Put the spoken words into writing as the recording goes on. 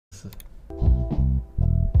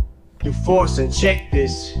You Forsen, check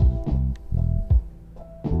this.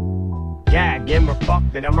 Yeah, give a fuck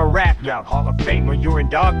that I'm a rap god, Hall of Famer. You're a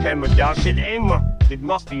dog pen, my dog shit aimer. It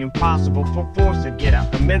must be impossible for Forsen to get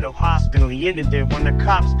out the mental hospital. He ended there when the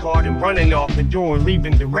cops caught him running off the door and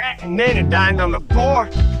leaving the rat and then dying on the floor.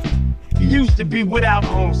 He used to be without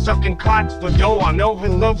home, sucking cocks for dough. I know he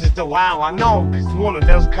loves it, though how I know, cause one of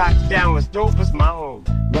those cocks down was dope as my own.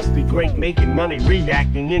 Must be great making money,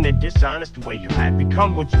 reacting in a dishonest way. You had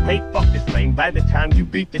become what you hate, fuck this lame. By the time you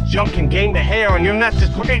beat the junk and gain the hair on your nuts is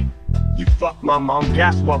great. You fuck my mom,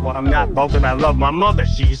 guess what? Well, I'm not bothered, I love my mother.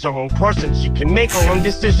 She's her own person, she can make her own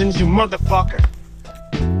decisions, you motherfucker.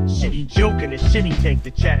 Shitty joking, it's shitty take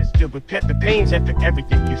the chat is filled with pepper pains after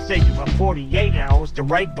everything you say. You have 48 hours to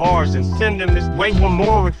write bars and send them this way. One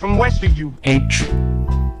more from west of you. H